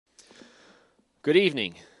Good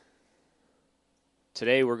evening.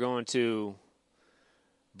 Today we're going to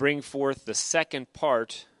bring forth the second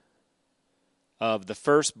part of the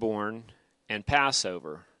firstborn and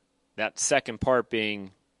Passover. That second part being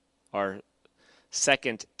our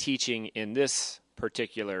second teaching in this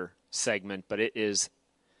particular segment, but it is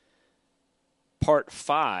part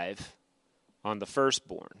 5 on the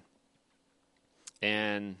firstborn.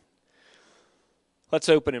 And let's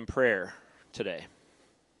open in prayer today.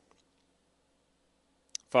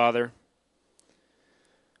 Father,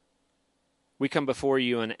 we come before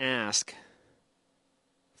you and ask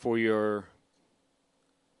for your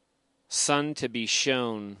Son to be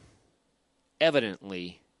shown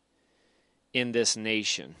evidently in this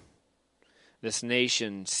nation. This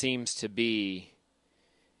nation seems to be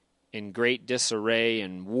in great disarray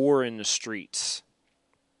and war in the streets.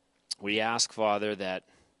 We ask, Father, that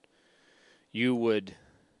you would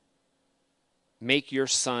make your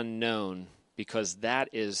Son known, because that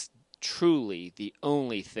is truly the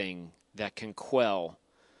only thing that can quell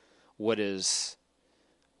what is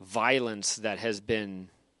violence that has been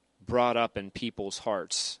brought up in people's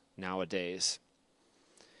hearts nowadays.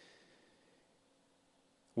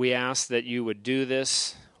 We ask that you would do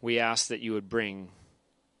this. We ask that you would bring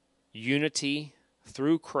unity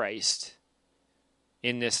through Christ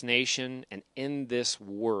in this nation and in this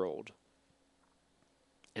world.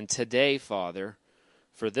 And today, Father,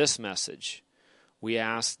 for this message, we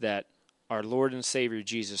ask that our Lord and Savior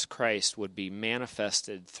Jesus Christ would be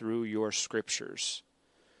manifested through your scriptures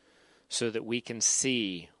so that we can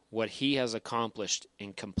see what he has accomplished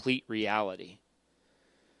in complete reality.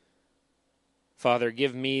 Father,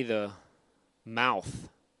 give me the mouth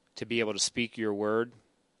to be able to speak your word.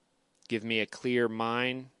 Give me a clear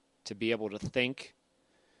mind to be able to think,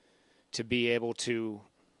 to be able to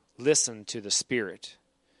listen to the Spirit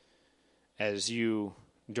as you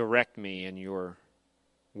direct me in your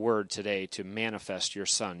word today to manifest your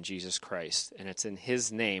Son, Jesus Christ. And it's in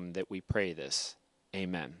his name that we pray this.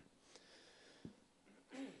 Amen.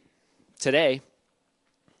 Today,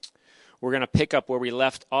 we're going to pick up where we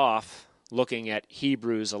left off looking at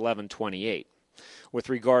Hebrews 11:28 with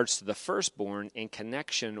regards to the firstborn in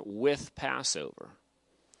connection with Passover.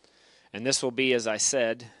 And this will be, as I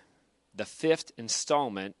said, the 5th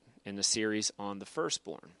installment in the series on the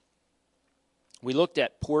firstborn. We looked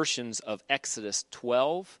at portions of Exodus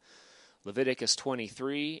 12, Leviticus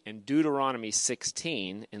 23, and Deuteronomy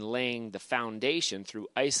 16 in laying the foundation through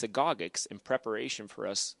isagogics in preparation for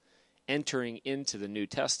us entering into the New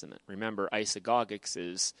Testament. Remember, isagogics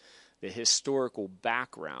is the historical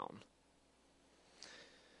background.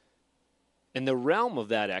 In the realm of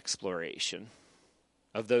that exploration,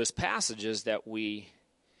 of those passages that we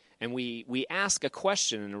ask a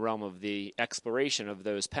question in the realm of the exploration of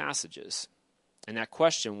those passages. And that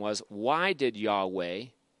question was, why did Yahweh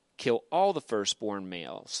kill all the firstborn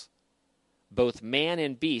males, both man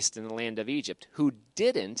and beast, in the land of Egypt, who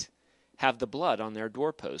didn't have the blood on their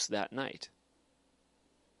doorposts that night?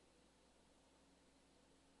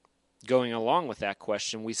 Going along with that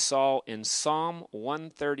question, we saw in Psalm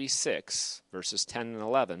 136, verses 10 and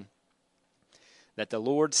 11, that the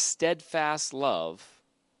Lord's steadfast love,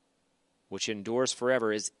 which endures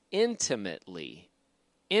forever, is intimately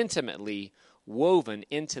woven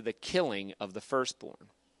into the killing of the firstborn.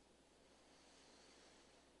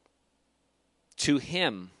 To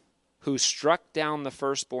him who struck down the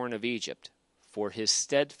firstborn of Egypt, for his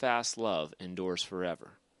steadfast love endures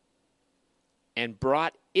forever, and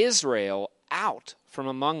brought Israel out from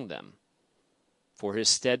among them, for his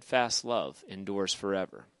steadfast love endures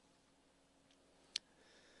forever.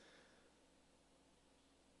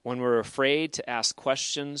 When we're afraid to ask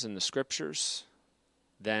questions in the scriptures,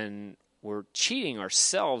 then we're cheating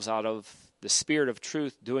ourselves out of the Spirit of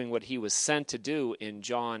truth doing what he was sent to do in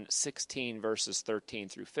John 16, verses 13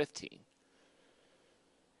 through 15.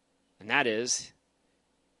 And that is,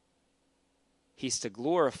 he's to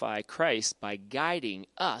glorify Christ by guiding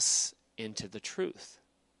us into the truth.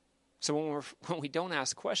 So when we don't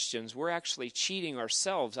ask questions, we're actually cheating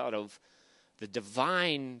ourselves out of the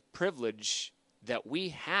divine privilege that we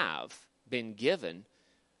have been given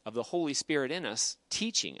of the Holy Spirit in us,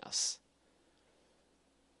 teaching us.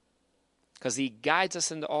 Because he guides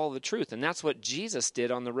us into all the truth. And that's what Jesus did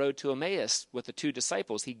on the road to Emmaus with the 2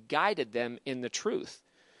 disciples. He guided them in the truth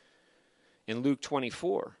in Luke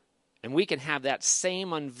 24. And we can have that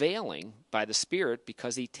same unveiling by the Spirit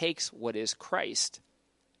because he takes what is Christ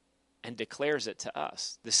and declares it to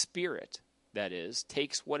us. The Spirit, that is,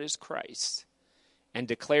 takes what is Christ and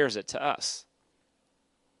declares it to us.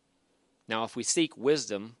 Now, if we seek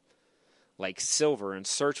wisdom like silver and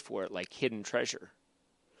search for it like hidden treasure,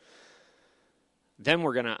 Then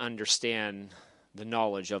we're going to understand the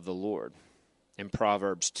knowledge of the Lord in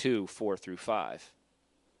Proverbs 2, 4 through 5.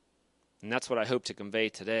 And that's what I hope to convey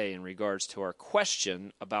today in regards to our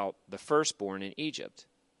question about the firstborn in Egypt.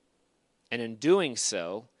 And in doing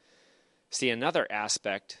so, see another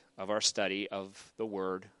aspect of our study of the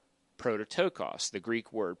word prototokos, the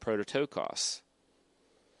Greek word prototokos,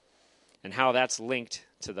 and how that's linked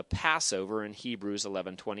to the Passover in Hebrews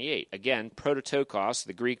 11:28. Again, prototokos,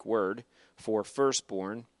 the Greek word for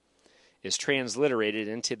firstborn, is transliterated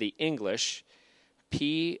into the English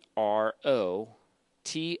Prototokos,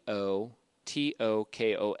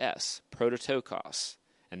 prototokos.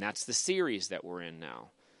 And that's the series that we're in now.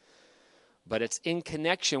 But it's in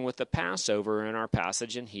connection with the Passover in our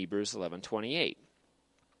passage in Hebrews 11:28.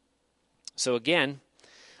 So again,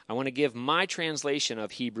 I want to give my translation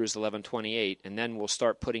of Hebrews 11:28, and then we'll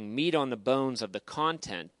start putting meat on the bones of the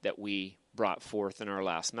content that we brought forth in our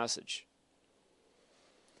last message.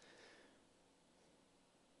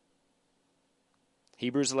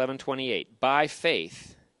 Hebrews 11:28. By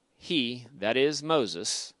faith, he, that is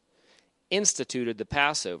Moses, instituted the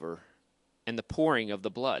Passover and the pouring of the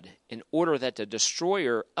blood, in order that the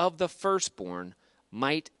destroyer of the firstborn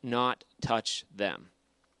might not touch them.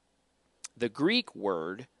 The Greek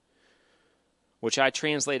word, which I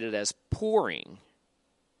translated as pouring,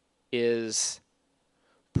 is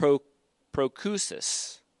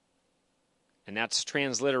prokousis, and that's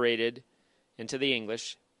transliterated into the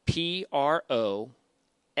English Proschusis,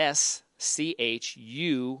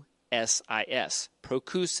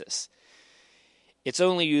 prokousis. It's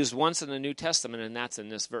only used once in the New Testament, and that's in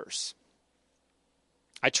this verse.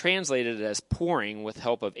 I translated it as pouring with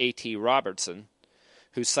help of A.T. Robertson,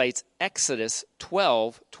 who cites Exodus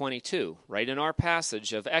 12:22, right in our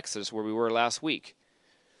passage of Exodus where we were last week.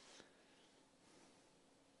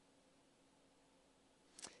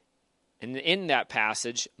 And in that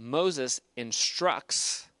passage, Moses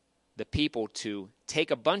instructs the people to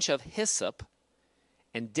take a bunch of hyssop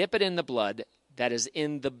and dip it in the blood that is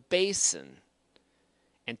in the basin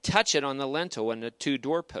and touch it on the lintel and the two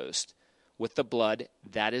doorposts with the blood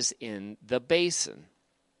that is in the basin.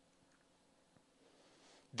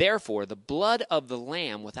 Therefore, the blood of the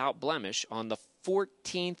lamb without blemish on the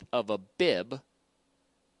 14th of Abib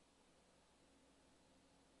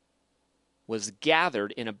was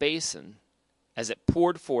gathered in a basin as it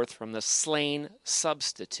poured forth from the slain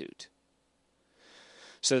substitute,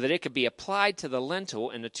 so that it could be applied to the lintel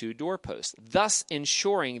and the two doorposts, thus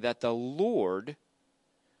ensuring that the Lord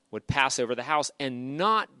would pass over the house and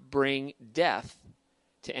not bring death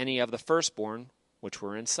to any of the firstborn which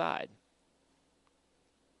were inside.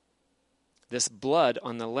 This blood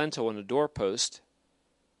on the lintel and the doorpost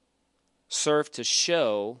served to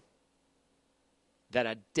show that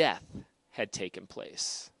a death had taken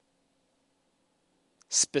place.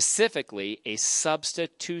 Specifically, a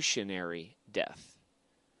substitutionary death.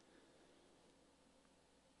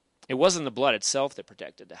 It wasn't the blood itself that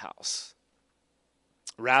protected the house.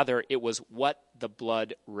 Rather, it was what the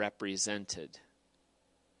blood represented.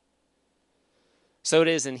 So it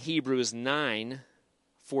is in Hebrews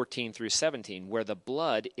 9:14 through 17, where the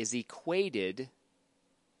blood is equated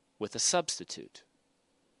with a substitute.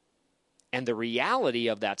 And the reality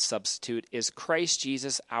of that substitute is Christ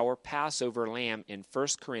Jesus, our Passover lamb, in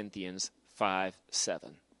 1 Corinthians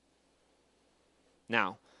 5:7.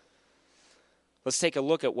 Now, let's take a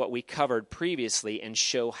look at what we covered previously and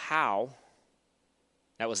show how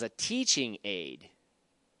that was a teaching aid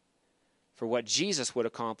for what Jesus would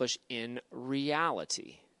accomplish in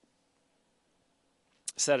reality.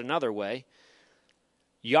 Said another way,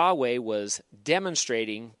 Yahweh was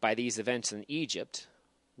demonstrating by these events in Egypt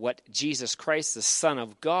what Jesus Christ, the Son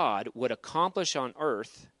of God, would accomplish on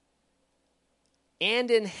earth and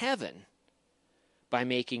in heaven by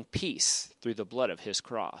making peace through the blood of his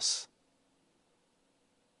cross.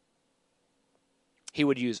 He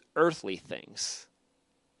would use earthly things.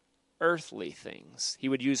 He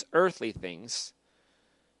would use earthly things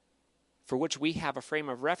for which we have a frame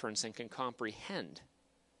of reference and can comprehend,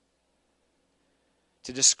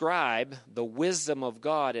 to describe the wisdom of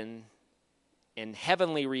God in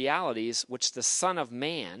heavenly realities which the Son of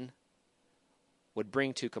Man would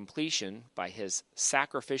bring to completion by his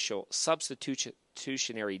sacrificial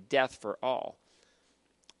substitutionary death for all.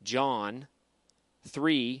 John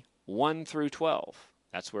 3:1 through 12.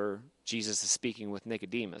 That's where Jesus is speaking with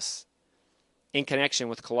Nicodemus, in connection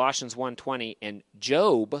with Colossians 1:20 and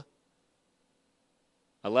Job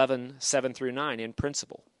 11:7 through 9 in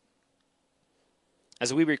principle.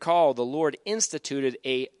 As we recall, the Lord instituted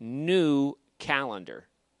a new calendar.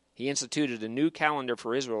 He instituted a new calendar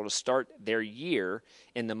for Israel to start their year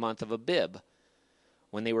in the month of Abib.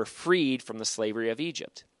 when they were freed from the slavery of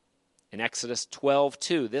Egypt. In Exodus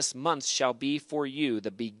 12:2, this month shall be for you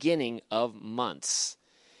the beginning of months.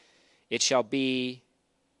 It shall be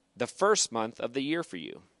the first month of the year for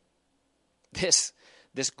you. This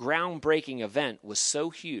groundbreaking event was so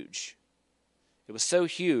huge. It was so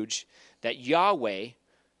huge that Yahweh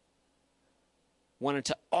wanted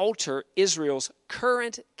to alter Israel's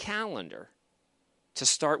current calendar to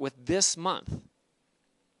start with this month.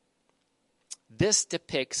 This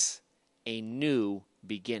depicts a new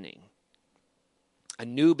beginning. A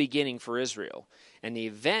new beginning for Israel. And the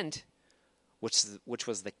event which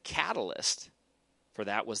was the catalyst for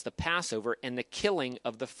that was the Passover and the killing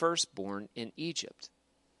of the firstborn in Egypt.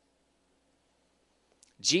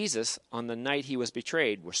 Jesus, on the night he was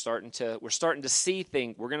betrayed, we're starting to see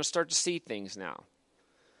things. We're going to start to see things now.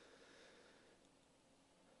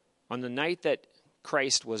 On the night that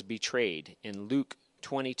Christ was betrayed in Luke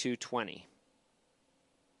 22:20,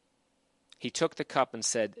 he took the cup and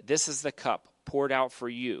said, "This is the cup poured out for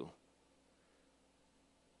you.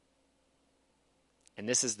 And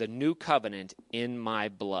this is the new covenant in my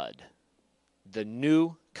blood." The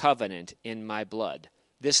new covenant in my blood.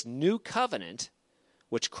 This new covenant,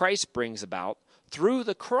 which Christ brings about through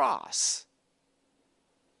the cross,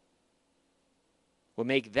 will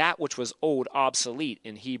make that which was old obsolete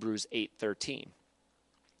in Hebrews 8:13.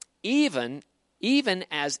 Even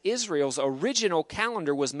as Israel's original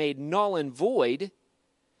calendar was made null and void,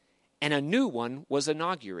 and a new one was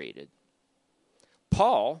inaugurated.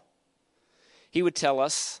 Paul, he would tell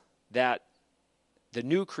us that the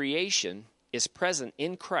new creation is present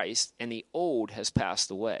in Christ and the old has passed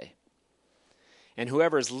away. And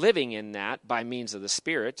whoever is living in that by means of the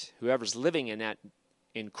Spirit, whoever's living in that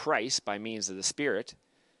in Christ by means of the Spirit,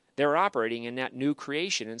 they're operating in that new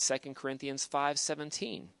creation in 2 Corinthians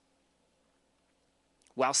 5:17.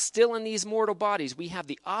 While still in these mortal bodies, we have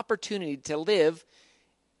the opportunity to live,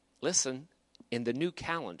 listen, in the new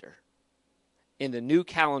calendar. In the new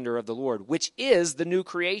calendar of the Lord, which is the new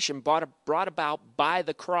creation brought about by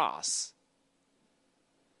the cross.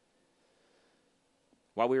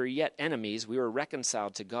 While we were yet enemies, we were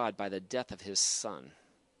reconciled to God by the death of his Son.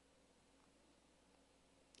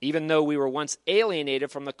 Even though we were once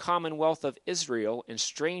alienated from the commonwealth of Israel and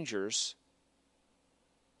strangers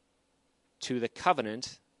to the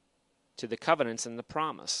covenants and the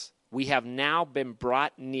promise, we have now been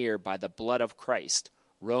brought near by the blood of Christ.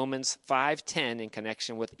 Romans 5:10 in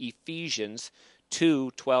connection with Ephesians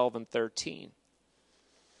 2:12 and 13.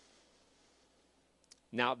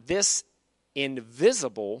 Now, this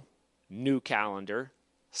invisible new calendar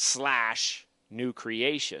 / new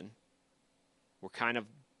creation, we're kind of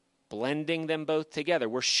blending them both together.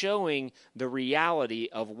 We're showing the reality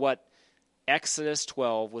of what Exodus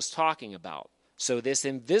 12 was talking about. So this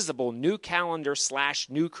invisible new calendar /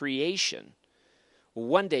 new creation will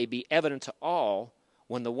one day be evident to all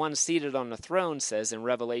when the one seated on the throne says in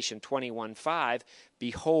Revelation 21:5,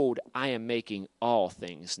 "Behold, I am making all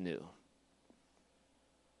things new."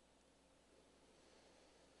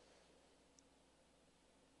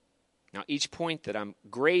 Now, each point that I'm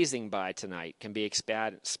grazing by tonight can be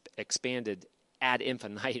expanded ad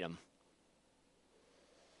infinitum.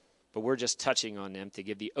 But we're just touching on them to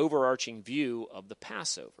give the overarching view of the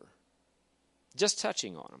Passover. Just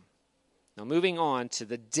touching on them. Now, moving on to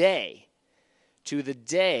the day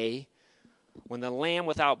when the lamb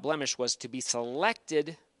without blemish was to be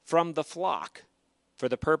selected from the flock for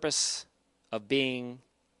the purpose of being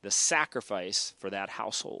the sacrifice for that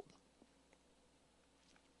household.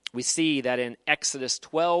 We see that in Exodus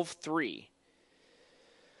 12:3,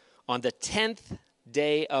 on the 10th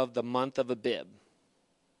day of the month of Abib,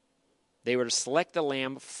 they were to select the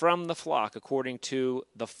lamb from the flock according to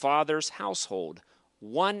the father's household,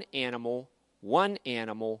 one animal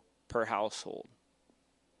per household.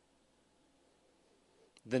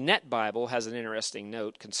 The Net Bible has an interesting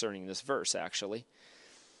note concerning this verse, actually.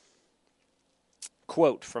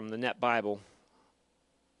 Quote from the Net Bible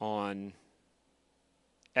on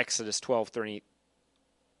Exodus 12:3.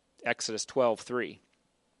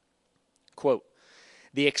 Quote,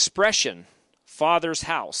 "The expression, father's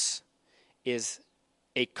house, is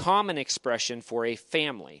a common expression for a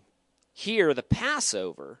family. Here, the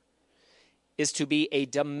Passover is to be a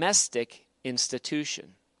domestic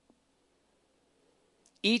institution.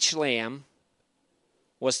 Each lamb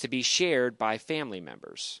was to be shared by family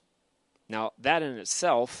members." Now, that in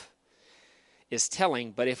itself is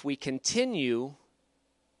telling, but if we continue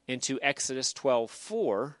into Exodus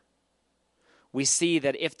 12:4, we see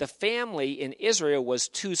that if the family in Israel was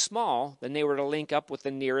too small, then they were to link up with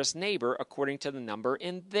the nearest neighbor according to the number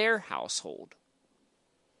in their household.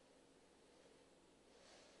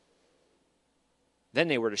 Then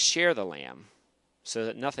they were to share the lamb so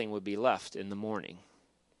that nothing would be left in the morning.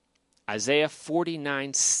 Isaiah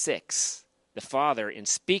 49:6, the Father, in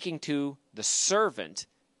speaking to the servant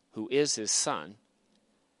who is his Son,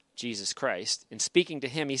 Jesus Christ, in speaking to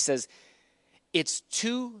him, he says, it's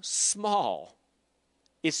too small.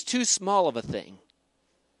 It's too small of a thing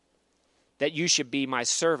that you should be my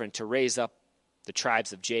servant to raise up the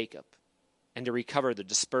tribes of Jacob and to recover the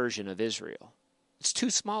dispersion of Israel. It's too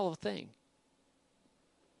small of a thing.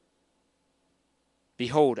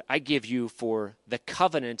 Behold, I give you for the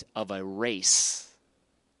covenant of a race,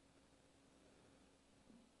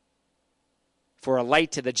 for a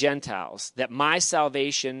light to the Gentiles, that my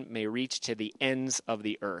salvation may reach to the ends of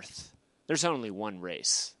the earth. There's only one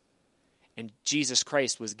race. And Jesus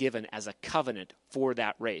Christ was given as a covenant for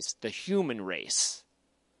that race, the human race.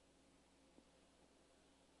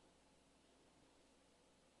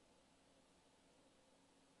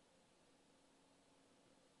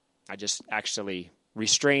 I just actually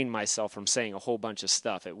restrained myself from saying a whole bunch of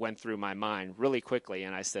stuff. It went through my mind really quickly,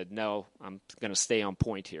 and I said, no, I'm going to stay on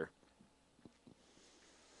point here.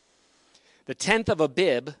 The 10th of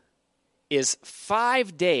Abib is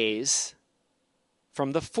 5 days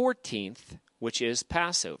from the 14th, which is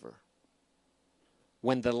Passover,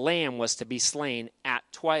 when the lamb was to be slain at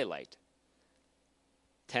twilight.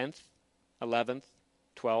 10th, 11th,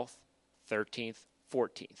 12th, 13th,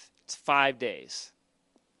 14th. It's 5 days.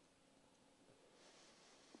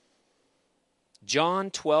 John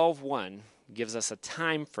 12:1 gives us a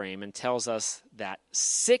time frame and tells us that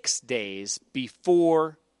 6 days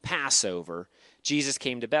before Passover, Jesus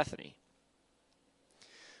came to Bethany.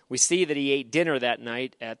 We see that he ate dinner that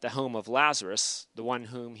night at the home of Lazarus, the one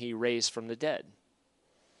whom he raised from the dead.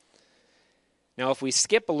 Now, if we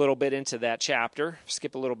skip a little bit into that chapter,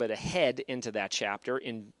 skip a little bit ahead into that chapter,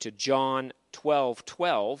 into John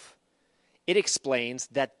 12:12, it explains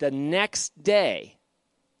that the next day,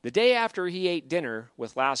 the day after he ate dinner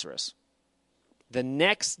with Lazarus, the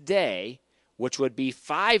next day, which would be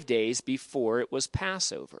 5 days before it was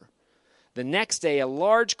Passover, the next day a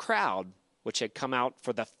large crowd, which had come out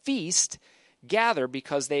for the feast, gathered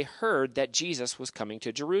because they heard that Jesus was coming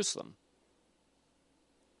to Jerusalem.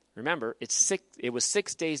 Remember, it was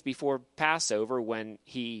 6 days before Passover when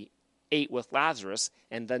he ate with Lazarus,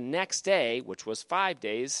 and the next day, which was 5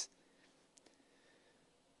 days,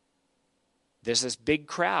 there's this big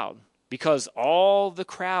crowd because all the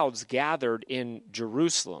crowds gathered in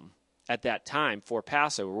Jerusalem at that time for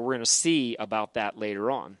Passover. We're going to see about that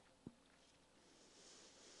later on.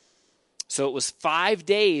 So it was 5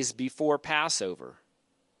 days before Passover,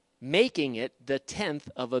 making it the 10th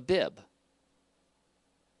of Abib.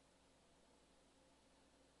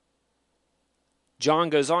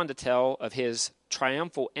 John goes on to tell of his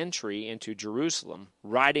triumphal entry into Jerusalem,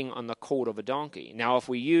 riding on the colt of a donkey. Now, if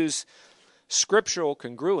we use scriptural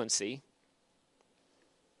congruency,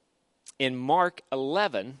 in Mark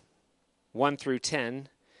 11, 1 through 10,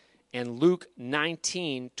 and Luke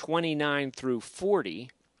 19, 29 through 40,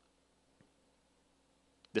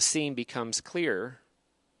 the scene becomes clearer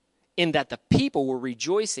in that the people were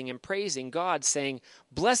rejoicing and praising God, saying,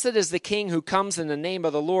 "Blessed is the King who comes in the name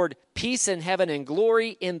of the Lord, peace in heaven and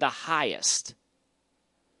glory in the highest."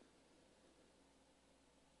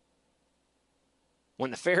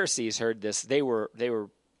 When the Pharisees heard this, they were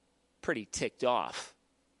pretty ticked off.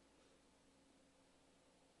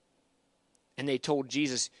 And they told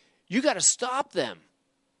Jesus, "You got to stop them.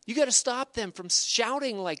 You got to stop them from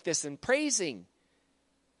shouting like this and praising."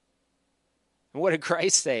 And what did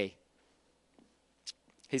Christ say?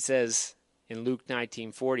 He says in Luke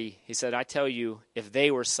 19:40, he said, "I tell you, if they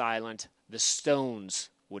were silent, the stones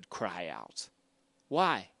would cry out."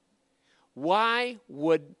 Why? Why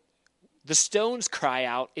would the stones cry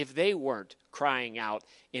out if they weren't crying out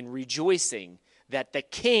in rejoicing that the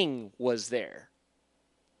King was there?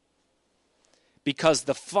 Because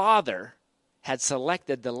the Father had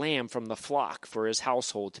selected the lamb from the flock for his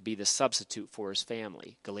household to be the substitute for his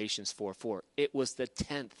family. Galatians 4:4. It was the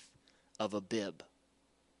 10th of Abib.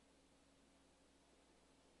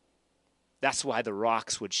 That's why the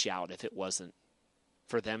rocks would shout if it wasn't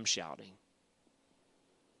for them shouting.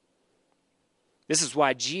 This is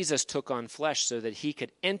why Jesus took on flesh, so that he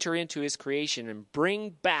could enter into his creation and bring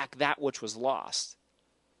back that which was lost.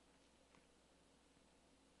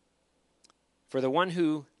 For the one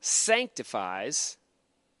who sanctifies,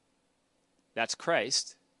 that's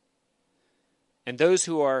Christ, and those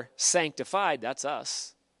who are sanctified, that's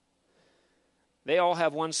us, they all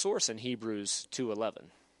have one source in Hebrews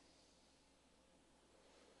 2:11.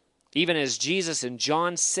 Even as Jesus in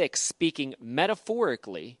John 6, speaking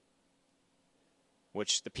metaphorically,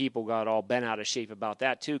 which the people got all bent out of shape about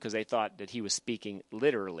that too, because they thought that he was speaking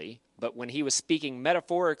literally. But when he was speaking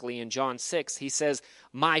metaphorically in John 6, he says,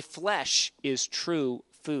 "My flesh is true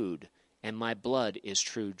food, and my blood is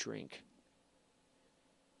true drink."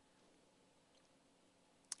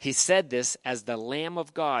 He said this as the Lamb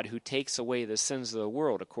of God who takes away the sins of the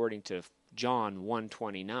world, according to John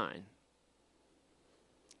 1:29.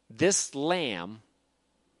 This Lamb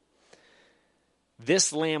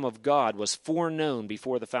of God was foreknown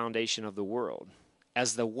before the foundation of the world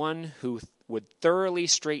as the one who would thoroughly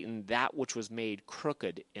straighten that which was made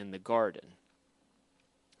crooked in the garden.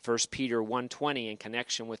 1 Peter 1:20 in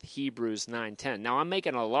connection with Hebrews 9:10. Now I'm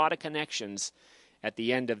making a lot of connections at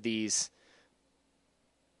the end of these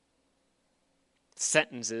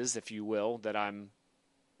sentences, if you will, that I'm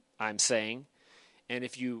saying. And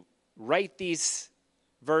if you write these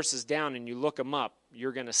verses down and you look them up,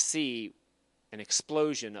 you're going to see an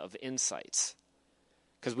explosion of insights.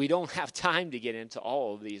 Because we don't have time to get into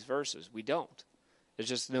all of these verses. We don't. There's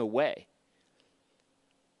just no way.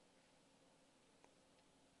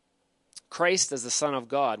 Christ, as the Son of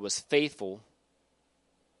God, was faithful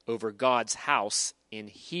over God's house in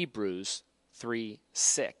Hebrews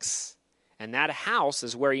 3:6. And that house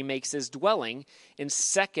is where he makes his dwelling in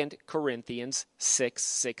 2 Corinthians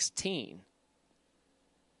 6:16.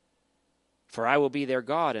 For I will be their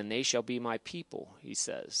God, and they shall be my people, he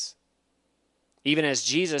says. Even as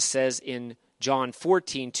Jesus says in John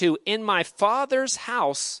 14:2, in my Father's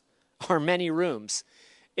house are many rooms.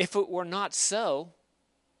 If it were not so,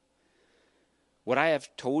 would I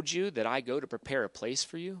have told you that I go to prepare a place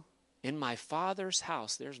for you? In my Father's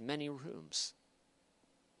house, there's many rooms.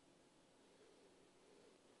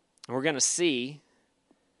 And we're going to see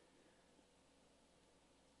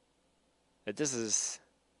that this is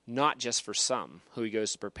not just for some who he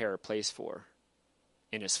goes to prepare a place for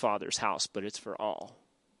in his Father's house, but it's for all.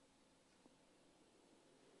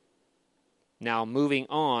 Now, moving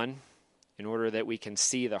on, in order that we can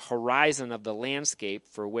see the horizon of the landscape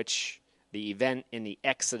for which the event in the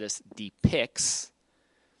Exodus depicts,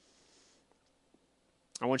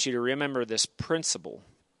 I want you to remember this principle,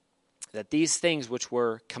 that these things which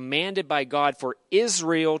were commanded by God for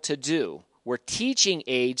Israel to do were teaching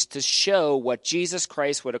aids to show what Jesus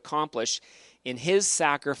Christ would accomplish in his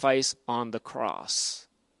sacrifice on the cross.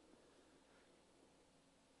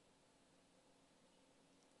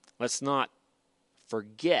 Let's not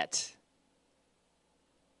forget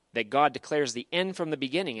that God declares the end from the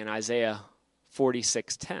beginning in Isaiah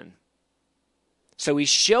 46:10. So he's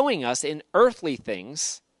showing us in earthly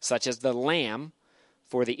things, such as the lamb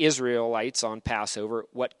for the Israelites on Passover,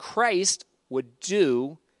 what Christ would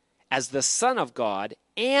do as the Son of God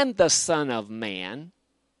and the Son of Man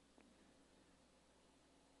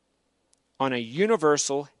on a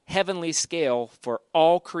universal heavenly scale for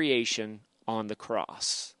all creation on the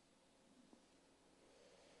cross.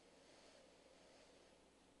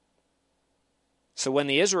 So when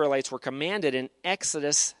the Israelites were commanded in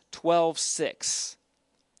Exodus 12:6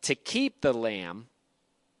 to keep the lamb,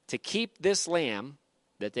 to keep this lamb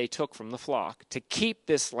that they took from the flock, to keep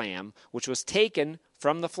this lamb which was taken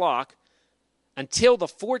from the flock until the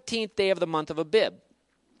 14th day of the month of Abib,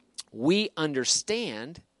 we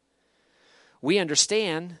understand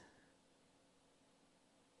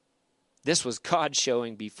this was God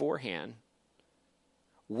showing beforehand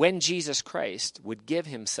when Jesus Christ would give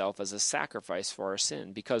himself as a sacrifice for our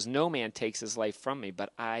sin, because no man takes his life from me,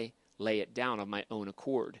 but I lay it down of my own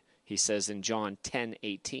accord, he says in John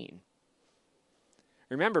 10:18.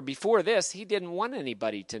 Remember, before this, he didn't want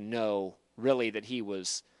anybody to know really that he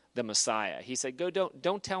was the Messiah. He said,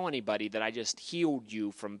 don't tell anybody that I just healed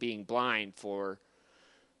you from being blind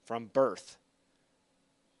from birth.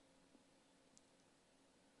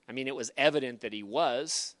 I mean, it was evident that he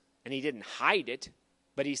was, and he didn't hide it,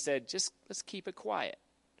 but he said, just let's keep it quiet.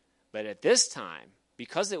 But at this time,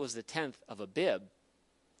 because it was the 10th of Abib,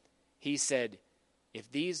 he said,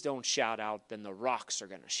 if these don't shout out, then the rocks are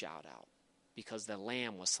going to shout out, because the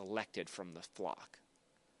lamb was selected from the flock.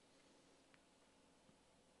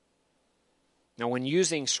 Now, when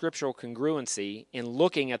using scriptural congruency in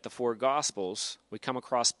looking at the four Gospels, we come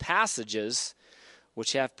across passages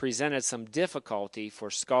which have presented some difficulty for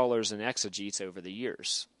scholars and exegetes over the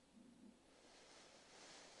years.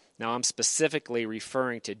 Now, I'm specifically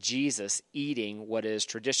referring to Jesus eating what is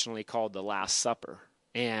traditionally called the Last Supper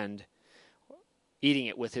and eating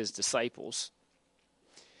it with his disciples,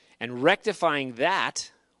 and rectifying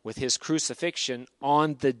that with his crucifixion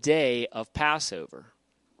on the day of Passover.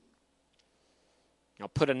 Now,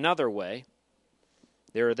 put another way,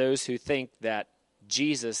 there are those who think that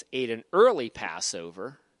Jesus ate an early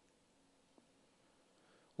Passover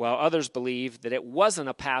while others believe that it wasn't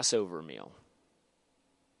a Passover meal.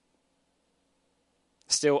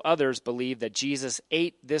 Still others believe that Jesus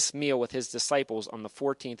ate this meal with his disciples on the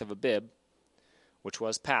 14th of Abib, which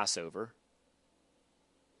was Passover,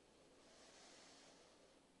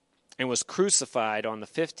 and was crucified on the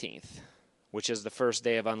 15th, which is the first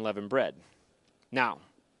day of unleavened bread. Now,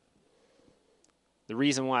 the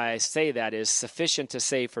reason why I say that is sufficient to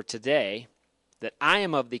say for today that I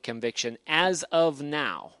am of the conviction as of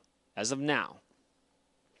now,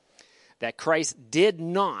 that Christ did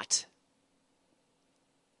not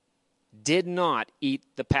eat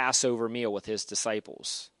the Passover meal with his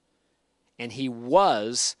disciples. And he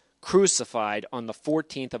was crucified on the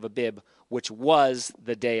 14th of Abib, which was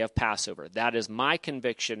the day of Passover. That is my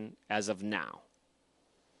conviction as of now.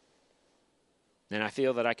 And I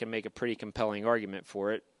feel that I can make a pretty compelling argument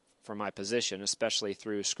for it, for my position, especially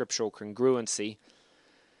through scriptural congruency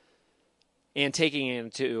and taking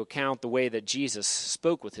into account the way that Jesus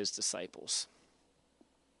spoke with his disciples.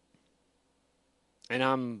 And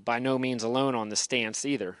I'm by no means alone on this stance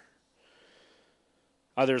either.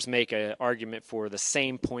 Others make an argument for the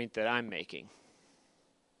same point that I'm making.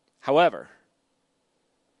 However,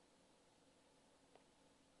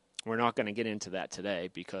 we're not going to get into that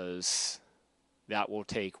today because that will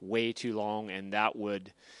take way too long, and that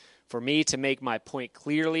would, for me to make my point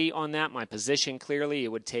clearly on that, my position clearly,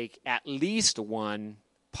 it would take at least one,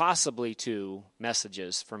 possibly two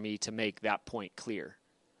messages for me to make that point clear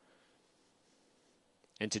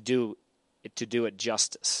and to do it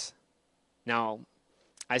justice. Now,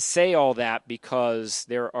 I say all that because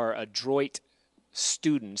there are adroit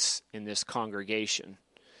students in this congregation,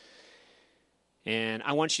 and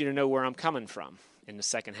I want you to know where I'm coming from in the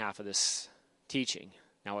second half of this teaching.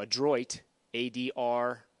 Now, adroit,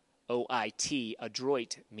 A-D-R-O-I-T,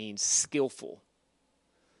 adroit means skillful.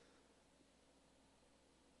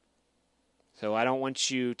 So I don't want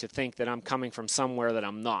you to think that I'm coming from somewhere that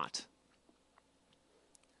I'm not.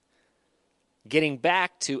 Getting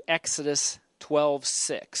back to Exodus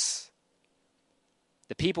 12:6,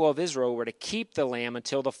 the people of Israel were to keep the lamb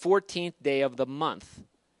until the 14th day of the month,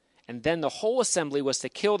 and then the whole assembly was to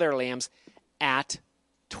kill their lambs at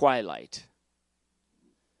twilight.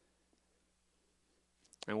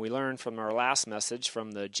 And we learned from our last message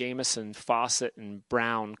from the Jameson, Fawcett, and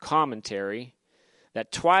Brown commentary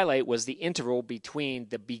that twilight was the interval between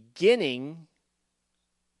the beginning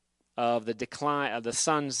of the decline of the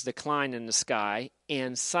sun's decline in the sky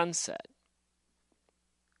and sunset.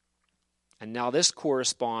 And now this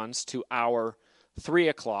corresponds to our 3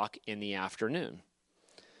 o'clock in the afternoon.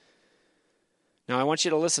 Now I want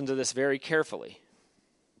you to listen to this very carefully.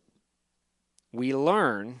 We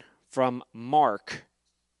learn from Mark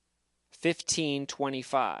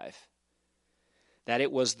 15:25 that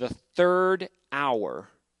it was the 3rd hour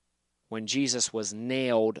when Jesus was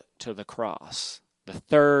nailed to the cross. The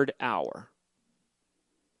 3rd hour.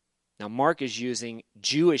 Now Mark is using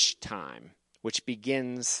Jewish time, which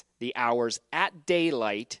begins the hours at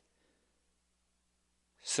daylight,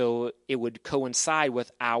 so it would coincide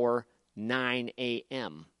with our 9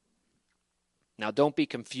 a.m. Now don't be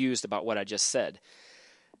confused about what I just said.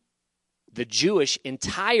 The Jewish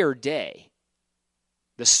entire day,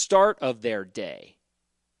 the start of their day,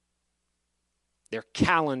 their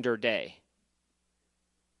calendar day,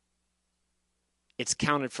 it's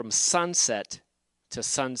counted from sunset to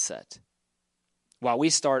sunset. While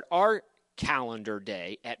we start our calendar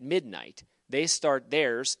day at midnight, they start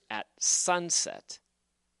theirs at sunset.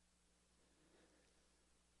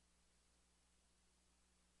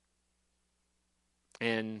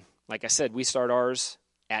 And like I said, we start ours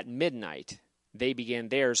at midnight. They began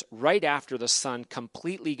theirs right after the sun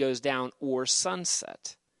completely goes down or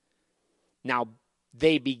sunset. Now,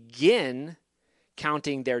 they begin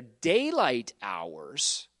counting their daylight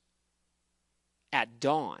hours at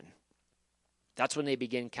dawn. That's when they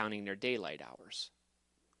begin counting their daylight hours.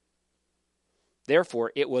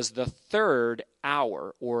 Therefore, it was the 3rd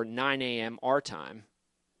hour, or 9 a.m. our time,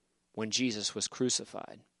 when Jesus was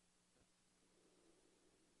crucified.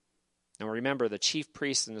 Now remember, the chief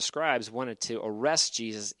priests and the scribes wanted to arrest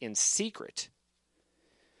Jesus in secret.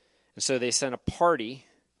 And so they sent a party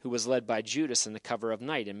who was led by Judas in the cover of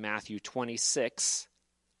night in Matthew 26,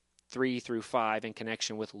 3 through 5, in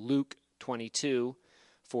connection with Luke 22,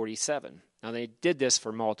 47. Now they did this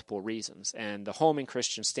for multiple reasons. And the Holman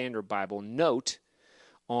Christian Standard Bible note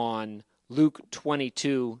on Luke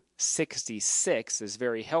 22, 66 is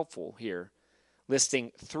very helpful here,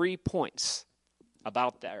 listing 3 points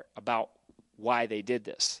about why they did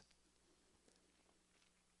this.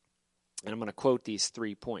 And I'm going to quote these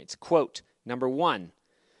 3 points. Quote, number 1,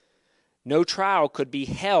 No trial could be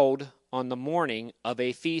held on the morning of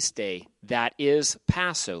a feast day, that is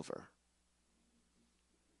Passover.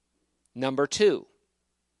 Number 2,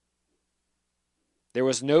 there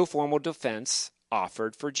was no formal defense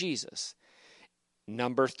offered for Jesus.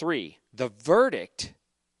 Number 3, the verdict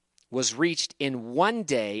was reached in 1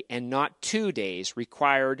 day and not 2 days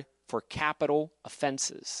required for capital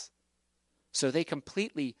offenses. So they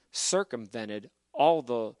completely circumvented all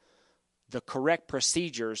the correct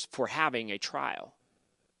procedures for having a trial.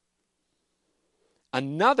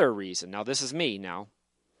 Another reason, now this is me now,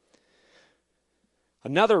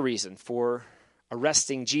 another reason for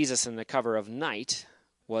arresting Jesus in the cover of night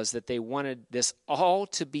was that they wanted this all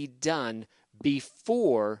to be done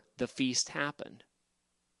before the feast happened.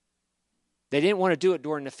 They didn't want to do it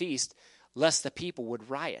during the feast lest the people would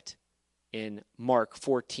riot in Mark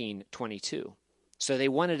 14:22. So they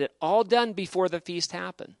wanted it all done before the feast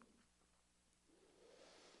happened.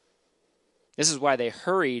 This is why they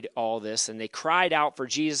hurried all this, and they cried out for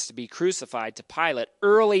Jesus to be crucified to Pilate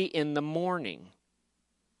early in the morning.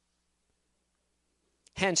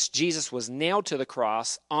 Hence, Jesus was nailed to the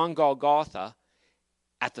cross on Golgotha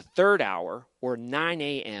at the 3rd hour, or 9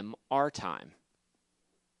 a.m. our time.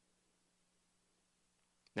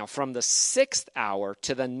 Now, from the 6th hour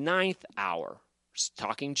to the 9th hour,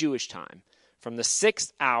 talking Jewish time, from the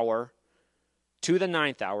 6th hour to the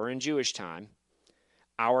 9th hour in Jewish time,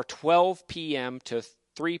 hour 12 p.m. to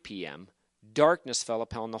 3 p.m., darkness fell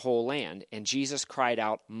upon the whole land, and Jesus cried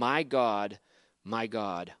out, my God,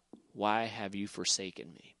 why have you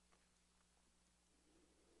forsaken me?"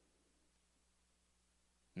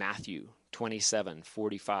 Matthew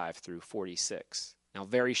 27:45 through 46. Now,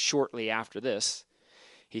 very shortly after this,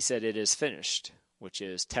 he said, "It is finished," which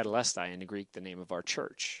is tetelestai in the Greek, the name of our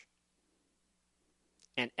church,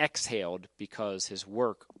 and exhaled because his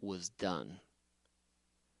work was done.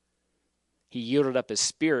 He yielded up his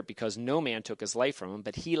spirit because no man took his life from him,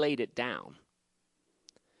 but he laid it down.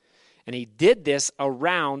 And he did this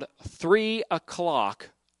around 3 o'clock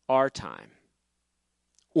our time,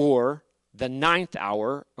 or the 9th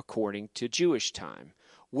hour according to Jewish time,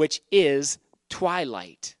 which is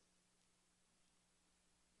twilight.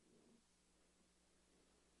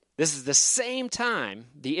 This is the same time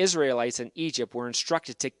the Israelites in Egypt were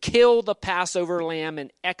instructed to kill the Passover lamb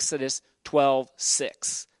in Exodus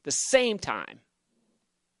 12:6. The same time.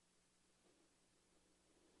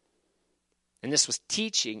 And this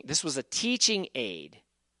was a teaching aid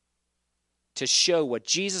to show what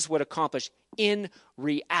Jesus would accomplish in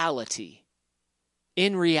reality,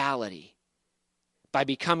 by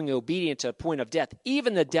becoming obedient to the point of death,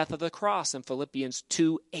 even the death of the cross in Philippians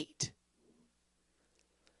 2:8.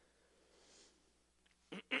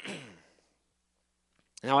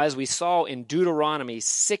 Now, as we saw in Deuteronomy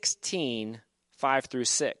 16:5 through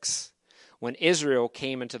 6, when Israel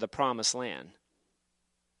came into the promised land,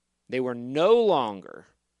 they were no longer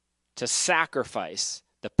to sacrifice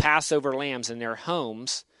the Passover lambs in their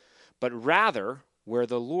homes, but rather where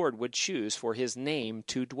the Lord would choose for his name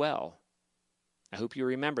to dwell. I hope you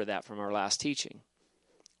remember that from our last teaching.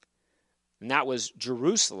 And that was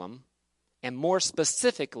Jerusalem, and more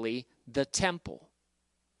specifically, the temple.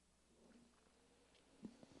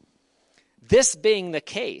 This being the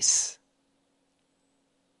case,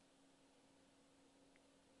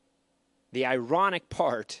 the ironic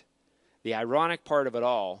part of it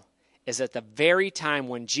all is at the very time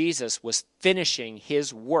when Jesus was finishing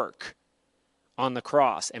his work on the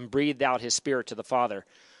cross and breathed out his spirit to the Father,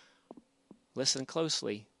 listen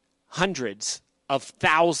closely, hundreds of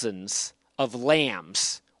thousands of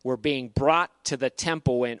lambs were being brought to the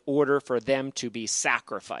temple in order for them to be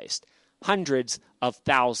sacrificed. Hundreds of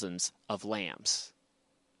thousands of lambs.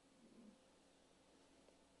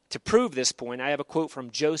 To prove this point, I have a quote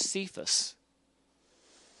from Josephus,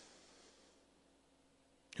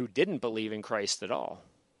 who didn't believe in Christ at all.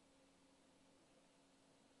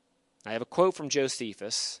 I have a quote from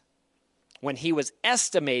Josephus when he was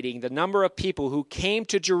estimating the number of people who came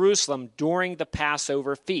to Jerusalem during the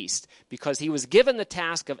Passover feast, because he was given the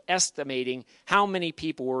task of estimating how many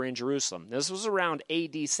people were in Jerusalem. This was around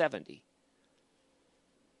AD 70.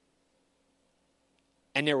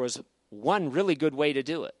 And there was one really good way to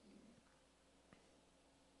do it.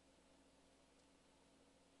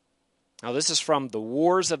 Now, this is from the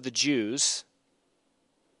Wars of the Jews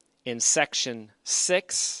in section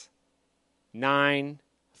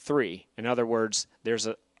 693. In other words, there's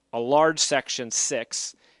a large section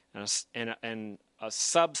 6 and a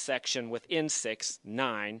subsection within 6,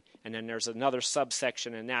 9, and then there's another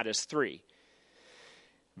subsection, and that is 3.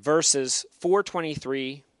 Verses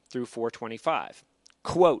 423 through 425.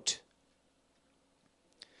 Quote,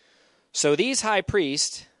 So these high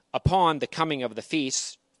priests, upon the coming of the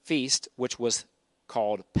feast, which was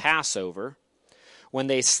called Passover, when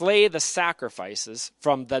they slay the sacrifices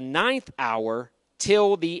from the 9th hour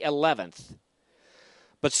till the 11th,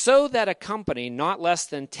 but so that a company not less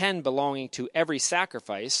than 10 belonging to every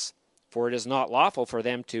sacrifice, for it is not lawful for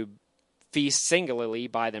them to feast singularly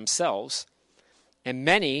by themselves, and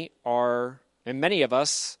many of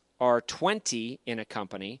us are 20 in a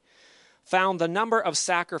company, found the number of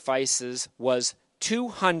sacrifices was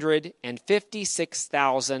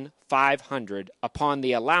 256,500 upon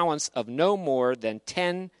the allowance of no more than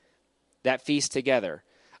 10 that feast together,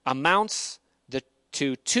 amounts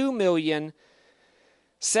to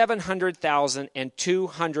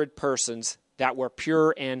 2,700,200 persons that were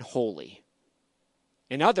pure and holy.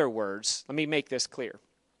 In other words, let me make this clear.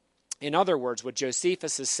 In other words, what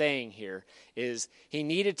Josephus is saying here is he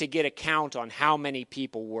needed to get a count on how many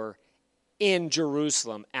people were in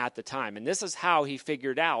Jerusalem at the time. And this is how he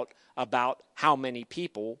figured out about how many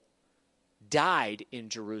people died in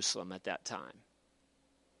Jerusalem at that time.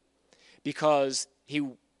 Because he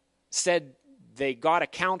said they got a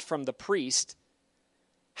count from the priest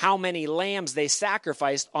how many lambs they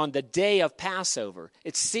sacrificed on the day of Passover.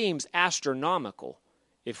 It seems astronomical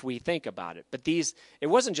if we think about it. But it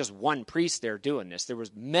wasn't just one priest there doing this. There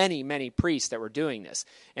was many, many priests that were doing this.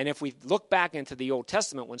 And if we look back into the Old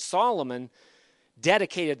Testament, when Solomon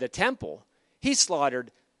dedicated the temple, he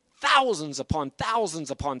slaughtered thousands upon thousands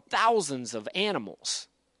upon thousands of animals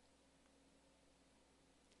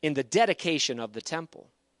in the dedication of the temple.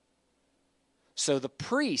 So the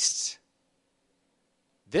priests,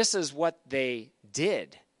 this is what they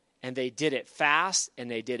did. And they did it fast,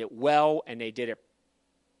 and they did it well, and they did it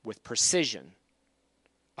with precision,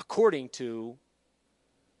 according to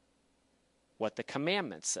what the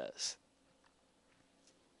commandment says.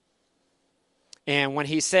 And when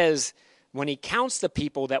he counts the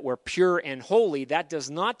people that were pure and holy, that does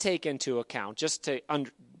not take into account, just to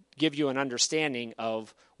give you an understanding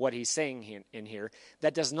of what he's saying in here,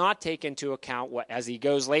 that does not take into account what, as he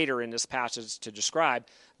goes later in this passage to describe,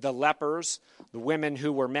 the lepers, the women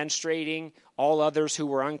who were menstruating, all others who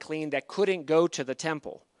were unclean that couldn't go to the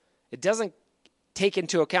temple. It doesn't take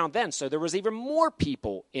into account then. So there was even more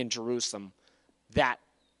people in Jerusalem that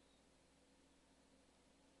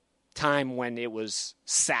time when it was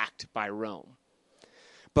sacked by Rome.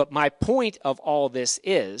 But my point of all this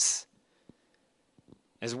is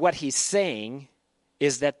what he's saying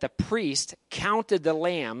is that the priest counted the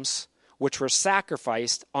lambs which were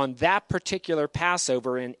sacrificed on that particular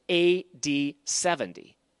Passover in AD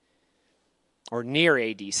 70, or near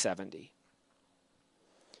AD 70.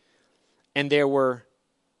 And there were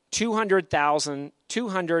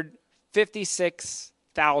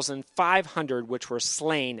 256,500 which were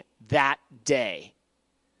slain that day.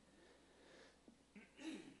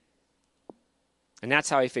 And that's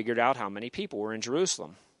how he figured out how many people were in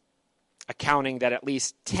Jerusalem, accounting that at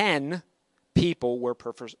least 10 people were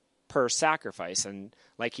per sacrifice. And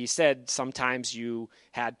like he said, sometimes you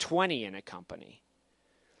had 20 in a company.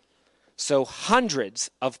 So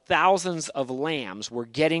hundreds of thousands of lambs were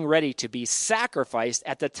getting ready to be sacrificed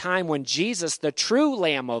at the time when Jesus, the true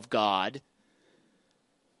Lamb of God,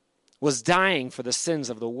 was dying for the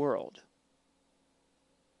sins of the world.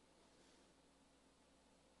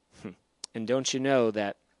 And don't you know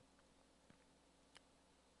that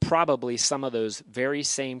probably some of those very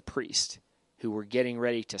same priests who were getting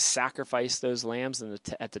ready to sacrifice those lambs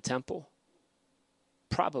at the temple,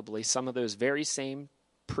 probably some of those very same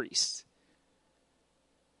priests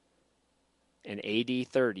in AD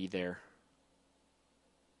 30 there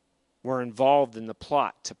were involved in the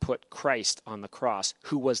plot to put Christ on the cross,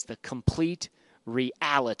 who was the complete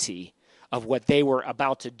reality of what they were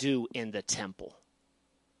about to do in the temple.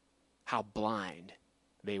 How blind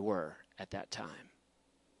they were at that time.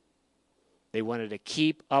 They wanted to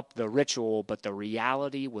keep up the ritual, but the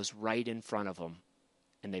reality was right in front of them,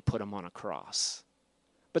 and they put him on a cross.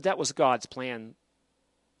 But that was God's plan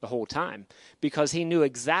the whole time, because he knew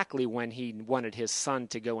exactly when he wanted his son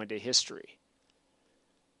to go into history.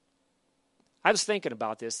 I was thinking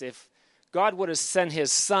about this. If God would have sent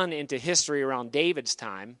his son into history around David's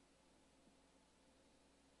time,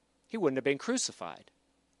 he wouldn't have been crucified.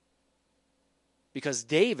 Because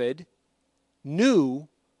David knew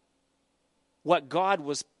what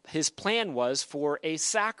his plan was for a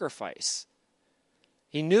sacrifice.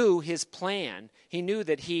 He knew his plan. He knew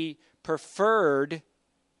that he preferred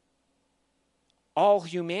all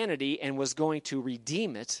humanity and was going to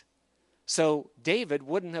redeem it. So David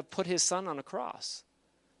wouldn't have put his son on a cross.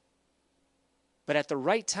 But at the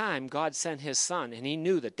right time, God sent his son, and he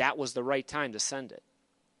knew that that was the right time to send it.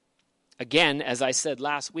 Again, as I said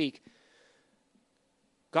last week,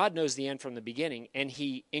 God knows the end from the beginning, and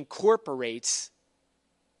he incorporates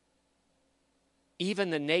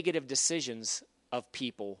even the negative decisions of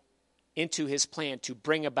people into his plan to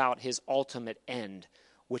bring about his ultimate end,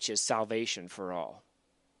 which is salvation for all.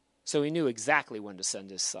 So he knew exactly when to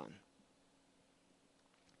send his son.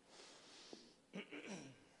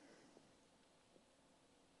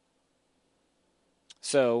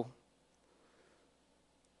 So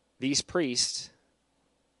these priests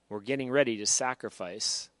were getting ready to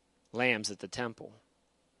sacrifice lambs at the temple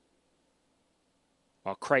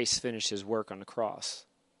while Christ finished his work on the cross.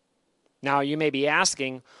 Now, you may be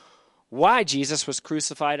asking why Jesus was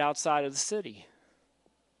crucified outside of the city.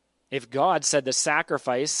 If God said the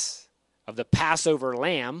sacrifice of the Passover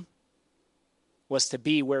lamb was to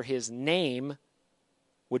be where his name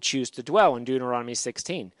would choose to dwell in Deuteronomy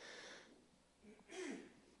 16.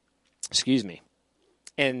 Excuse me.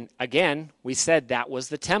 And again, we said that was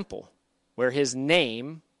the temple where his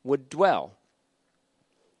name would dwell.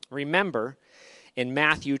 Remember, in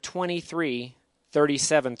Matthew 23,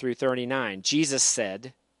 37 through 39, Jesus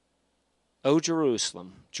said, "O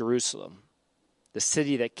Jerusalem, Jerusalem, the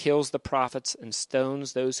city that kills the prophets and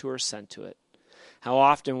stones those who are sent to it. How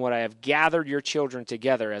often would I have gathered your children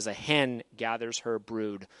together as a hen gathers her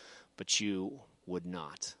brood, but you would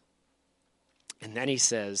not." And then he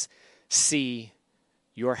says, "See,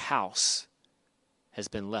 your house has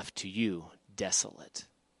been left to you desolate.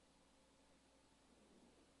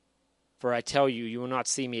 For I tell you, you will not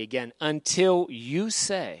see me again until you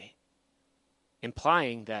say,"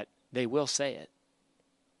 implying that they will say it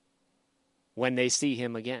when they see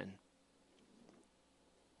him again,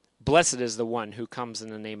 "Blessed is the one who comes in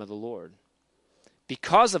the name of the Lord."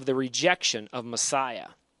 Because of the rejection of Messiah,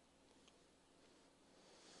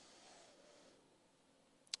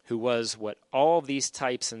 who was what all of these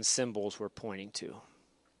types and symbols were pointing to.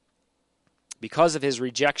 Because of his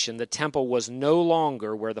rejection, the temple was no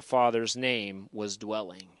longer where the Father's name was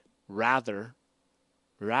dwelling. Rather,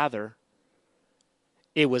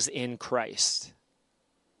 it was in Christ.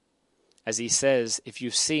 As he says, "If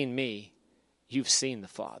you've seen me, you've seen the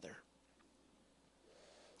Father."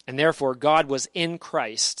 And therefore, God was in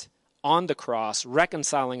Christ on the cross,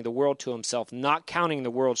 reconciling the world to himself, not counting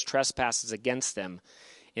the world's trespasses against them,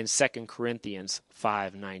 in 2 Corinthians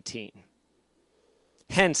 5:19.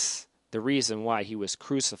 Hence, the reason why he was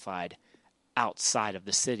crucified outside of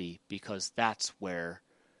the city, because that's wherever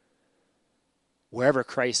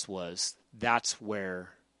Christ was, that's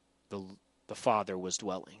where the Father was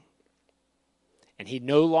dwelling. And he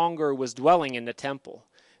no longer was dwelling in the temple,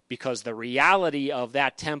 because the reality of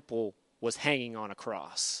that temple was hanging on a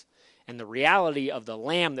cross. And the reality of the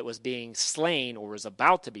lamb that was being slain or was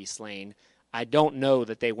about to be slain, I don't know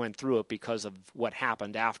that they went through it because of what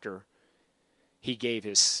happened after he gave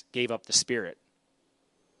up the spirit.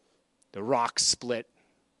 The rocks split.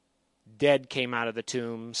 Dead came out of the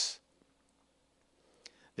tombs.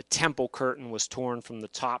 The temple curtain was torn from the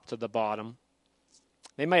top to the bottom.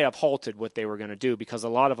 They might have halted what they were going to do, because a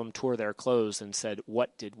lot of them tore their clothes and said,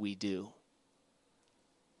 "What did we do?"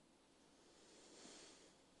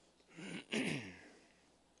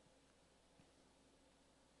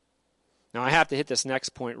 Now, I have to hit this next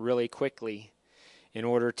point really quickly in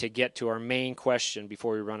order to get to our main question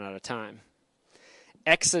before we run out of time.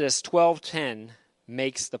 Exodus 12:10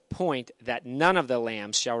 makes the point that none of the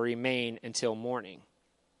lambs shall remain until morning.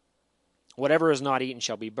 Whatever is not eaten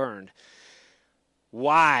shall be burned.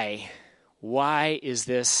 Why? Why is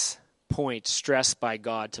this point stressed by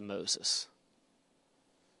God to Moses?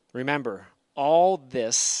 Remember, all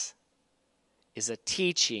this is a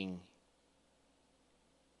teaching,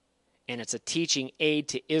 and it's a teaching aid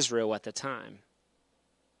to Israel at the time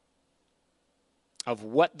of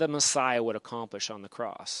what the Messiah would accomplish on the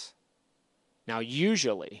cross. Now,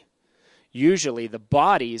 usually the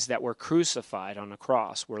bodies that were crucified on the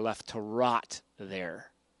cross were left to rot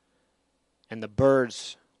there, and the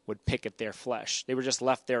birds would pick at their flesh. They were just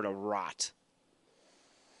left there to rot.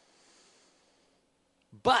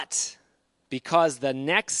 But because the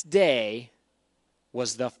next day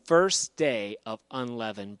was the first day of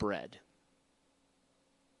unleavened bread.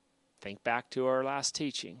 Think back to our last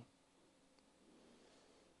teaching.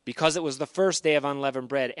 Because it was the first day of unleavened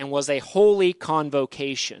bread and was a holy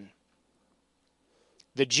convocation,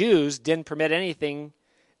 the Jews didn't permit anything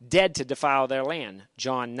dead to defile their land.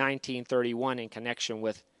 John 19:31 in connection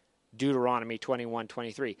with Deuteronomy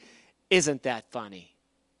 21:23. Isn't that funny?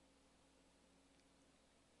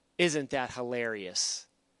 Isn't that hilarious?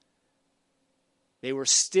 They were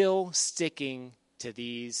still sticking to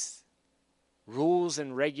these rules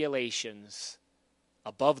and regulations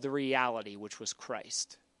above the reality which was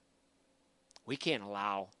Christ. We can't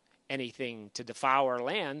allow anything to defile our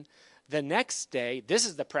land. The next day, this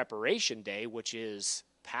is the preparation day, which is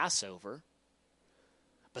Passover.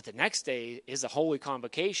 But the next day is a holy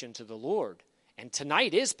convocation to the Lord. And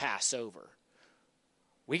tonight is Passover.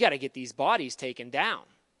 We got to get these bodies taken down.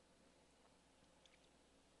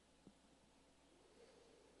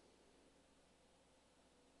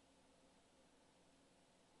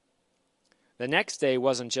 The next day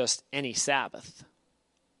wasn't just any Sabbath.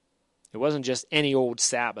 It wasn't just any old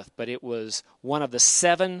Sabbath, but it was one of the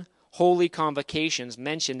 7 holy convocations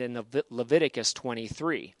mentioned in Leviticus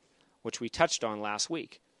 23, which we touched on last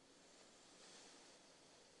week.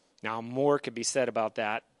 Now, more could be said about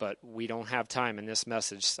that, but we don't have time in this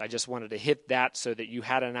message. I just wanted to hit that so that you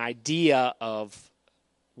had an idea of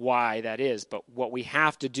why that is. But what we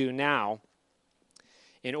have to do now,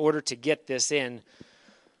 in order to get this in,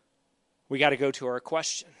 we got to go to our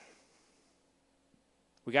question.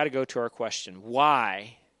 We got to go to our question.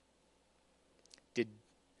 Why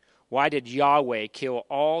did Yahweh kill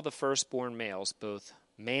all the firstborn males, both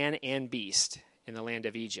man and beast, in the land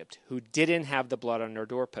of Egypt, who didn't have the blood on their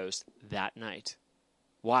doorpost that night?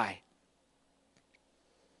 Why?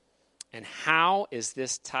 And how is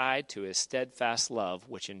this tied to his steadfast love,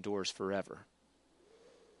 which endures forever?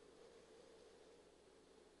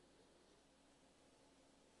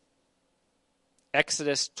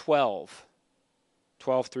 Exodus 12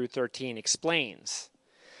 through 13 explains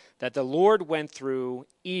that the Lord went through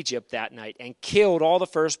Egypt that night and killed all the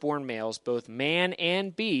firstborn males, both man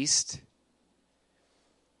and beast.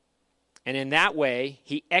 And in that way,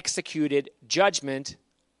 he executed judgment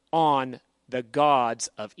on the gods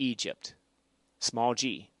of Egypt. Small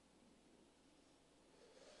g.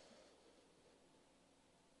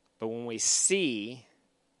 But when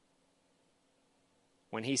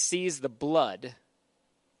he sees the blood,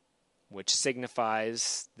 which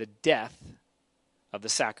signifies the death of the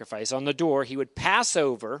sacrifice, on the door, he would pass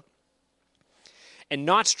over and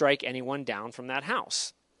not strike anyone down from that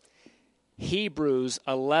house. Hebrews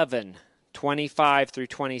 11:25 through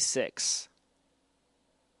 26.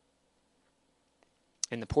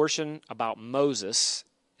 In the portion about Moses,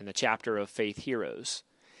 in the chapter of Faith Heroes,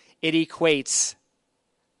 it equates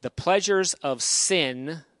the pleasures of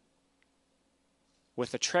sin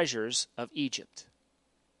with the treasures of Egypt.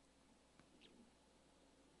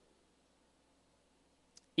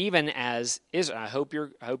 Even as Israel, I hope you're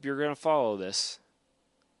going to follow this.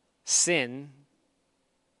 Sin,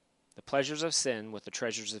 the pleasures of sin with the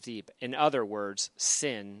treasures of Egypt. In other words,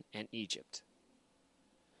 sin and Egypt.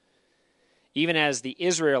 Even as the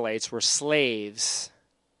Israelites were slaves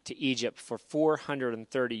to Egypt for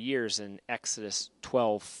 430 years in Exodus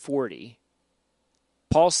 12:40,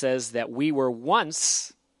 Paul says that we were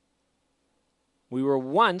once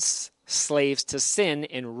slaves to sin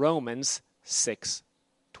in Romans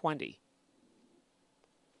 6:20.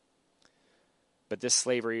 But this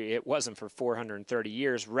slavery, it wasn't for 430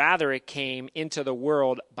 years. Rather, it came into the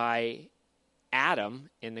world by Adam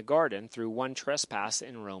in the garden through one trespass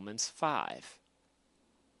in Romans 5.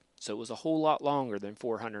 So it was a whole lot longer than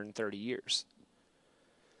 430 years.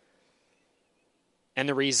 And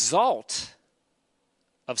the result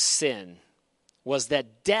of sin was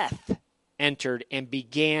that death entered and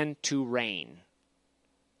began to reign.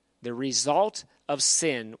 The result of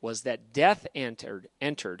sin was that death entered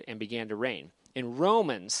and began to reign. In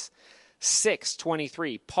Romans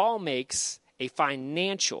 6:23, Paul makes a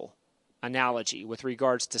financial analogy with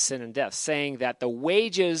regards to sin and death, saying that the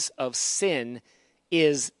wages of sin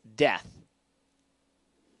is death.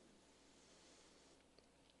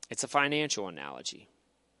 It's a financial analogy.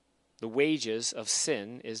 The wages of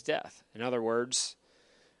sin is death. In other words,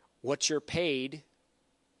 what you're paid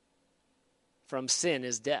from sin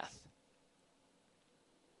is death.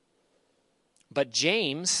 But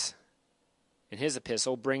James, in his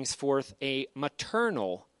epistle, brings forth a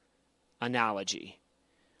maternal analogy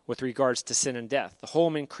with regards to sin and death. The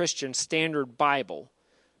Holman Christian Standard Bible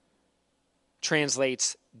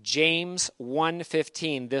translates James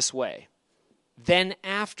 1:15 this way: "Then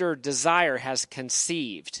after desire has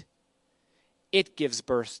conceived, it gives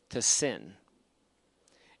birth to sin.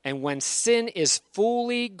 And when sin is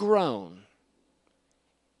fully grown,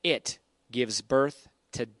 it gives birth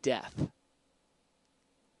to death."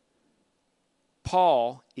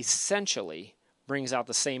 Paul essentially brings out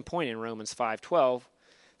the same point in Romans 5:12,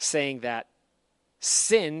 saying that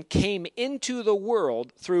sin came into the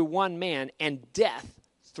world through one man and death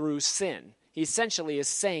through sin. He essentially is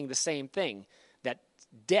saying the same thing, that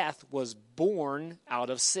death was born out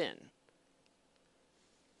of sin.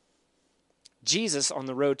 Jesus, on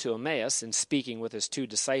the road to Emmaus, in speaking with his two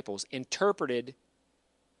disciples, interpreted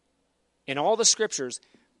in all the scriptures.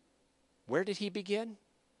 Where did he begin?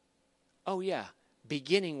 Oh yeah,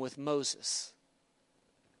 beginning with Moses.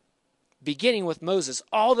 Beginning with Moses,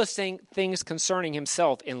 all the things concerning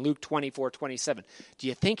himself in Luke 24:27. Do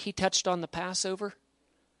you think he touched on the Passover?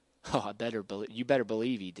 Oh, you better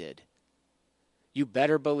believe he did. You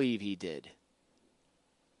better believe he did.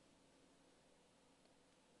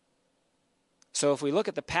 So if we look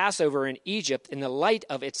at the Passover in Egypt in the light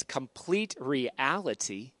of its complete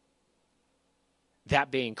reality,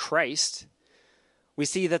 that being Christ, we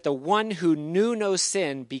see that the one who knew no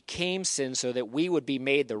sin became sin so that we would be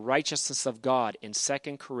made the righteousness of God in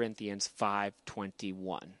 2 Corinthians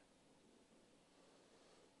 5:21.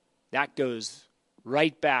 That goes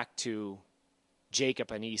right back to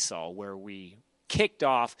Jacob and Esau, where we kicked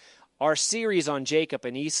off our series on Jacob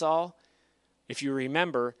and Esau. If you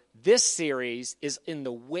remember, this series is in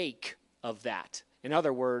the wake of that. In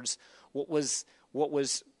other words, what was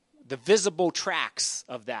the visible tracks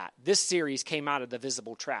of that. This series came out of the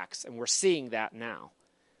visible tracks, and we're seeing that now.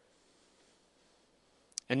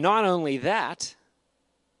 And not only that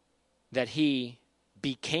he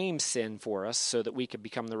became sin for us so that we could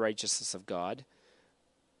become the righteousness of God,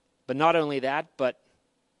 but not only that, but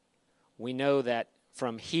we know that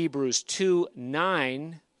from Hebrews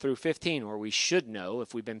 2:9 through 15, or we should know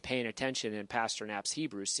if we've been paying attention in Pastor Knapp's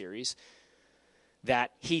Hebrews series,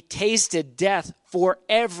 that he tasted death for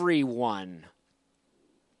everyone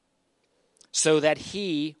so that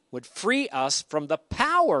he would free us from the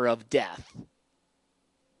power of death,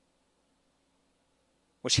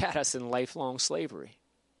 which had us in lifelong slavery.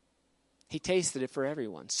 He tasted it for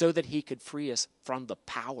everyone so that he could free us from the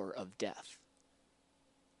power of death.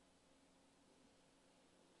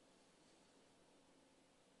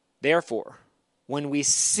 Therefore, when we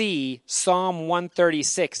see Psalm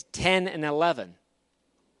 136, 10 and 11,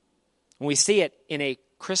 when we see it in a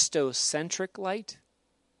Christocentric light,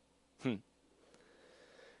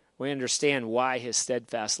 we understand why his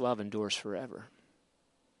steadfast love endures forever.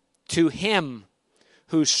 To him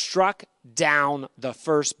who struck down the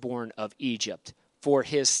firstborn of Egypt, for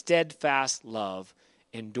his steadfast love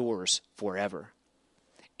endures forever,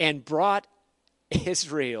 and brought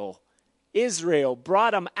Israel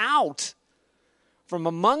brought them out from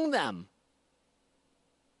among them.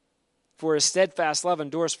 For his steadfast love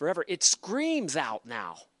endures forever. It screams out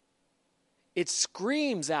now. It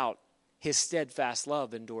screams out his steadfast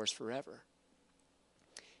love endures forever.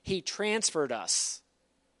 He transferred us.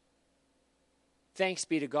 Thanks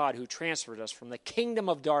be to God who transferred us from the kingdom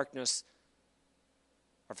of darkness,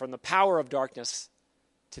 or from the power of darkness,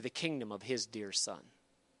 to the kingdom of his dear Son.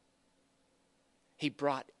 He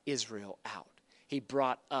brought Israel out. He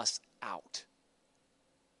brought us out.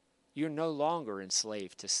 You're no longer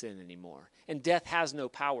enslaved to sin anymore, and death has no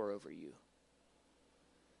power over you.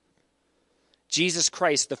 Jesus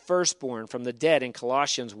Christ, the firstborn from the dead, in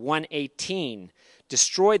Colossians 1:18,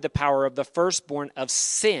 destroyed the power of the firstborn of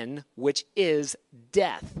sin, which is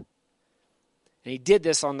death. And he did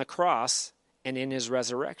this on the cross and in his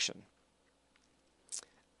resurrection.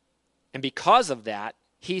 And because of that,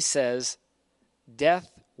 he says,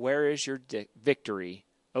 "Death, where is your victory?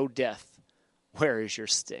 O death, where is your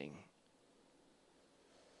sting?"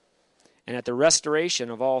 And at the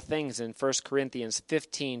restoration of all things in 1 Corinthians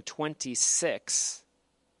 15:26,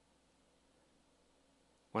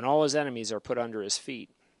 when all his enemies are put under his feet,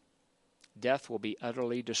 death will be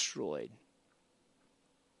utterly destroyed.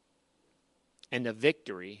 And the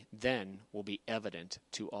victory then will be evident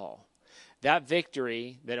to all. That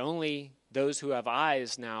victory that only those who have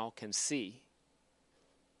eyes now can see,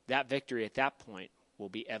 that victory at that point will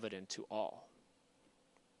be evident to all.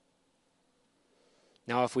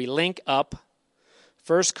 Now, if we link up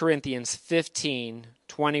 1 Corinthians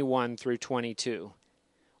 15:21 through 22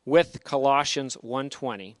 with Colossians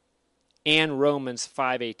 1:20 and Romans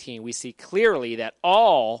 5:18, we see clearly that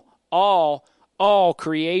all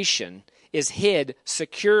creation is hid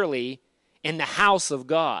securely in the house of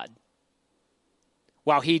God,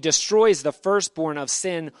 while he destroys the firstborn of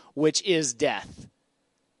sin, which is death.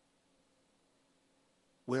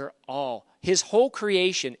 His whole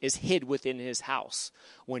creation is hid within his house.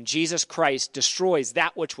 When Jesus Christ destroys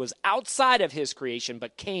that which was outside of his creation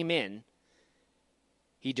but came in,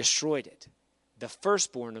 he destroyed it. The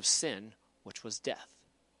firstborn of sin, which was death.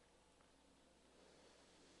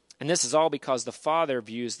 And this is all because the Father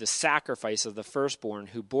views the sacrifice of the firstborn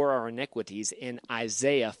who bore our iniquities in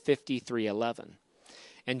Isaiah 53:11.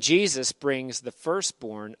 And Jesus brings the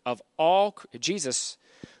firstborn of all, Jesus,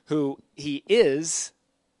 who he is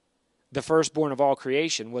the firstborn of all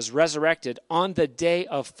creation, was resurrected on the day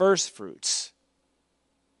of first fruits,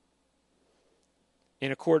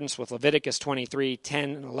 in accordance with Leviticus 23, 10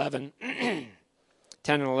 and 11, 10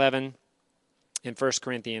 and 11, and 1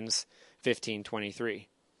 Corinthians 15, 23.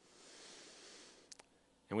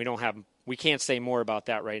 And we can't say more about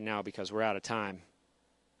that right now because we're out of time,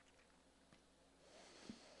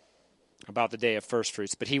 about the day of first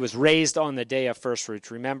fruits. But he was raised on the day of first fruits.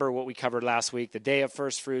 Remember what we covered last week? The day of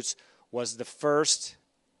first fruits was the first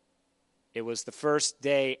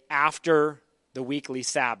day after the weekly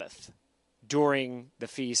Sabbath, during the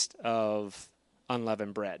Feast of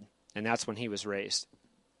Unleavened Bread. And that's when he was raised.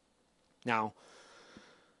 Now,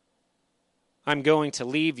 I'm going to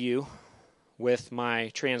leave you with my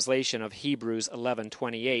translation of Hebrews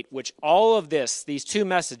 11:28, which all of these two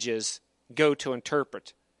messages go to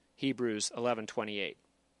interpret Hebrews 11:28.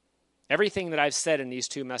 Everything that I've said in these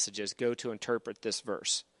two messages go to interpret this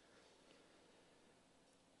verse.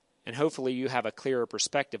 And hopefully you have a clearer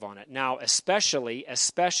perspective on it. Now, especially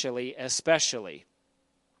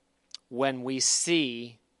when we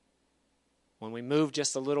move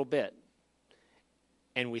just a little bit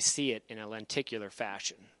and we see it in a lenticular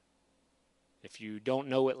fashion. If you don't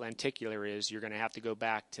know what lenticular is, you're going to have to go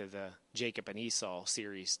back to the Jacob and Esau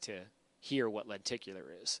series to hear what lenticular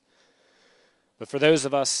is. But for those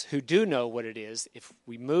of us who do know what it is, if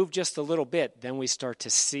we move just a little bit, then we start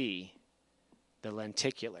to see the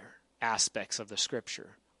lenticular aspects of the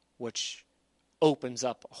Scripture, which opens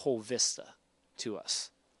up a whole vista to us.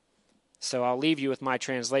 So I'll leave you with my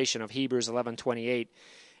translation of Hebrews 11:28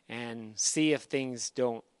 and see if things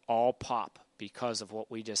don't all pop because of what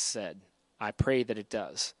we just said. I pray that it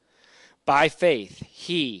does. By faith,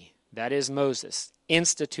 he, that is Moses,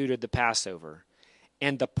 instituted the Passover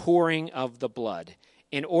and the pouring of the blood,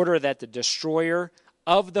 in order that the destroyer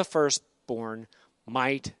of the firstborn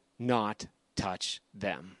might not touch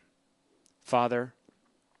them. Father,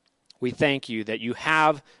 we thank you that you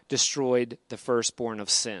have destroyed the firstborn of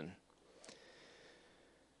sin,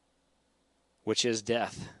 which is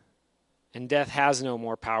death. And death has no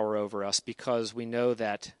more power over us because we know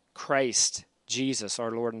that Christ, Jesus,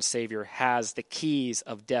 our Lord and Savior, has the keys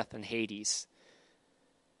of death and Hades.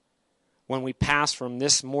 When we pass from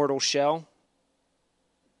this mortal shell,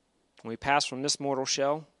 when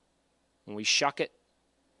we shuck it,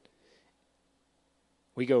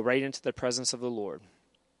 we go right into the presence of the Lord.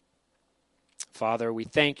 Father, we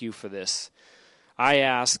thank you for this. I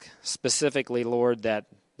ask specifically, Lord, that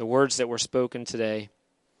the words that were spoken today,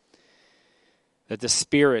 that the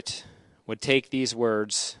Spirit would take these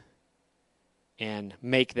words and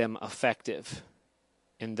make them effective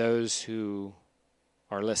in those who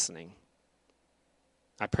are listening.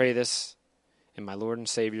 I pray this in my Lord and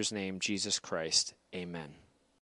Savior's name, Jesus Christ. Amen.